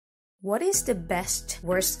What is the best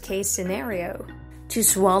worst-case scenario? To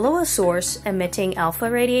swallow a source emitting alpha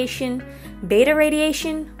radiation, beta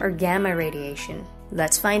radiation, or gamma radiation?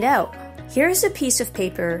 Let's find out. Here is a piece of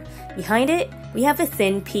paper. Behind it, we have a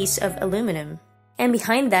thin piece of aluminum. And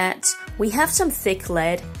behind that, we have some thick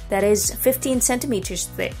lead that is 15 centimeters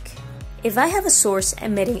thick. If I have a source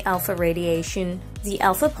emitting alpha radiation, the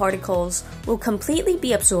alpha particles will completely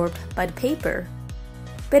be absorbed by the paper.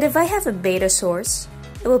 But if I have a beta source,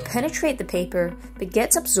 it will penetrate the paper but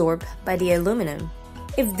gets absorbed by the aluminum.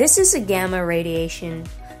 If this is a gamma radiation,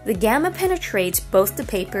 the gamma penetrates both the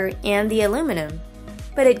paper and the aluminum,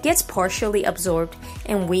 but it gets partially absorbed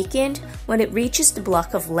and weakened when it reaches the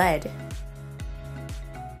block of lead.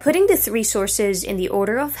 Putting the three sources in the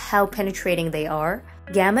order of how penetrating they are,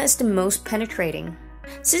 gamma is the most penetrating.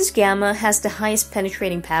 Since gamma has the highest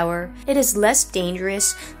penetrating power, it is less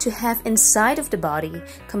dangerous to have inside of the body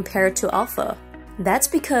compared to alpha. That's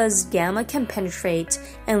because gamma can penetrate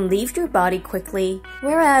and leave your body quickly,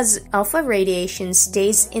 whereas alpha radiation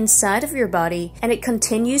stays inside of your body and it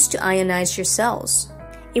continues to ionize your cells.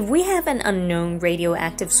 If we have an unknown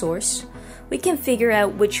radioactive source, we can figure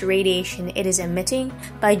out which radiation it is emitting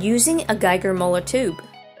by using a Geiger-Müller tube.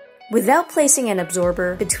 Without placing an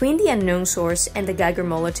absorber between the unknown source and the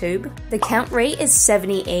Geiger-Müller tube, the count rate is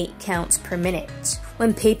 78 counts per minute.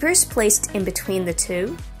 When paper is placed in between the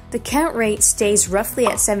two, the count rate stays roughly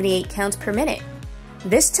at 78 counts per minute.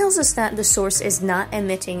 This tells us that the source is not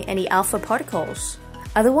emitting any alpha particles.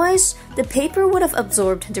 Otherwise, the paper would have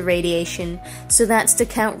absorbed the radiation, so that the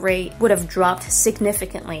count rate would have dropped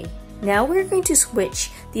significantly. Now we're going to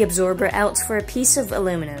switch the absorber out for a piece of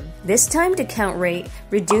aluminum. This time the count rate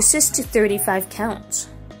reduces to 35 counts.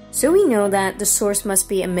 So we know that the source must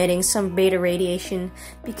be emitting some beta radiation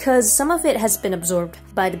because some of it has been absorbed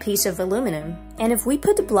by the piece of aluminum. And if we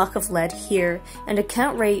put the block of lead here and the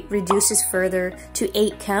count rate reduces further to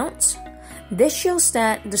 8 counts, this shows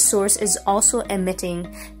that the source is also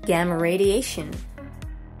emitting gamma radiation.